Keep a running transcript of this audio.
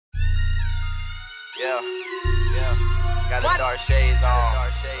Yeah. Got the dark shades on.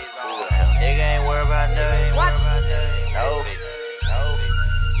 Nigga ain't worried about nothing. No.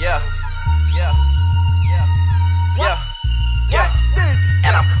 Yeah.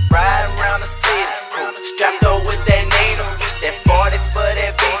 And I'm riding around the city, strapped up with that needle, that 40 for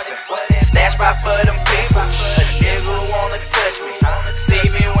that beef, stash spot for them people. A nigga wanna touch me, see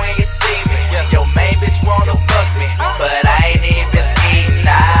me when you see me. Your main bitch wanna fuck me, but I ain't even skeetin'.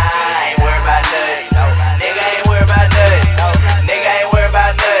 I ain't worried about nothing. Nigga ain't worried about nothing. Nigga ain't worried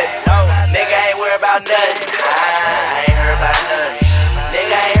about nothing. Nigga ain't worried about nothing. I ain't heard about nothing.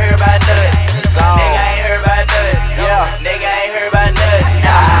 Nigga ain't heard about nothing. Nigga ain't heard about nothing. Nigga ain't heard about nothing.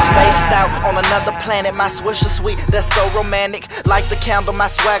 Spaced out on another planet, my swisher sweet, that's so romantic. Like the candle, my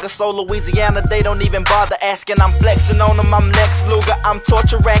swagger so Louisiana, they don't even bother asking. I'm flexing on them, I'm Lex Luger, I'm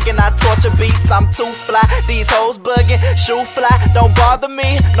torture racking, I torture beats, I'm too fly. These hoes bugging, shoe fly, don't bother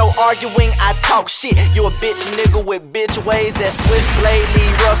me. No arguing, I talk shit. You a bitch nigga with bitch ways, that Swiss blade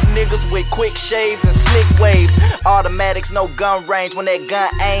lead rough niggas with quick shaves and slick waves. Automatics, no gun range, when that gun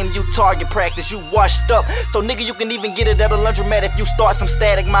aim, you target practice, you washed up. So nigga, you can even get it at a laundromat if you start some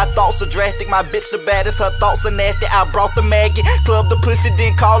static. My thoughts are drastic, my bitch the baddest, her thoughts are nasty. I brought the maggot, club the pussy,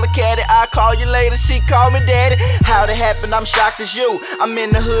 then call the caddy. I call you later, she call me daddy. How'd it happen? I'm shocked as you. I'm in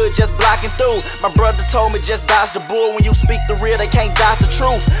the hood just blocking through. My brother told me just dodge the bull. When you speak the real, they can't dodge the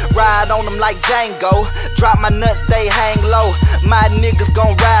truth. Ride on them like Django, drop my nuts, they hang low. My niggas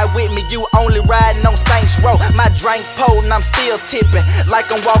gon' ride with me, you only riding on Saints Row. My drink potent, I'm still tipping, like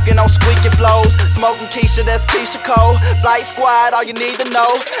I'm walking on squeaky flows. Smoking Keisha, that's Keisha Cole. Flight squad, all you need to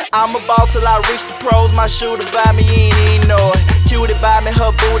know. I'm a ball till I reach the pros. My shooter by me, you ain't even know it. Cutie by me,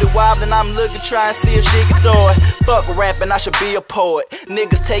 her booty wobbling. I'm looking, trying to see if she can throw it. Fuck rapping, I should be a poet.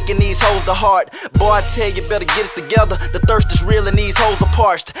 Niggas taking these hoes to heart. Boy, I tell you, better get it together. The thirst is real and these hoes are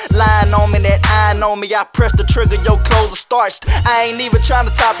parched. Lying on me, that iron on me. I press the trigger, your clothes are starched. I ain't even trying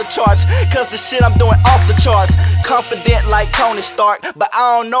to top the charts, cause the shit I'm doing off the charts. Confident like Tony Stark, but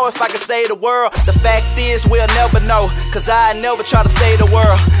I don't know if I can save the world. The fact is, we'll never know, cause I never try to save the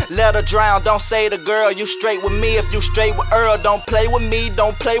world. Let her drown, don't say the girl. You straight with me if you straight with Earl. Don't play with me,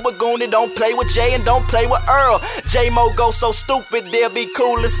 don't play with Goonie, don't play with Jay, and don't play with Earl. J-Mo go so stupid, they'll be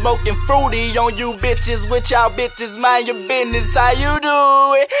cool as smoking fruity on you bitches. With y'all bitches, mind your business, how you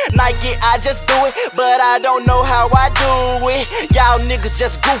do it? Nike, I just do it, but I don't know how I do it. Y'all niggas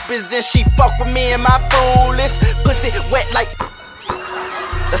just groupies and she fuck with me and my foolish pussy wet like.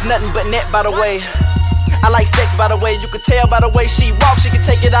 That's nothing but net, by the way. I like sex, by the way, you could tell by the way she walks, she can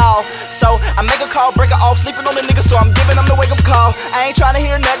take it all. So I make a call, break her off, sleeping on the nigga, so I'm giving them the wake up call. I ain't trying to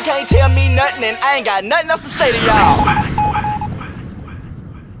hear nothing, can't tell me nothing, and I ain't got nothing else to say to y'all.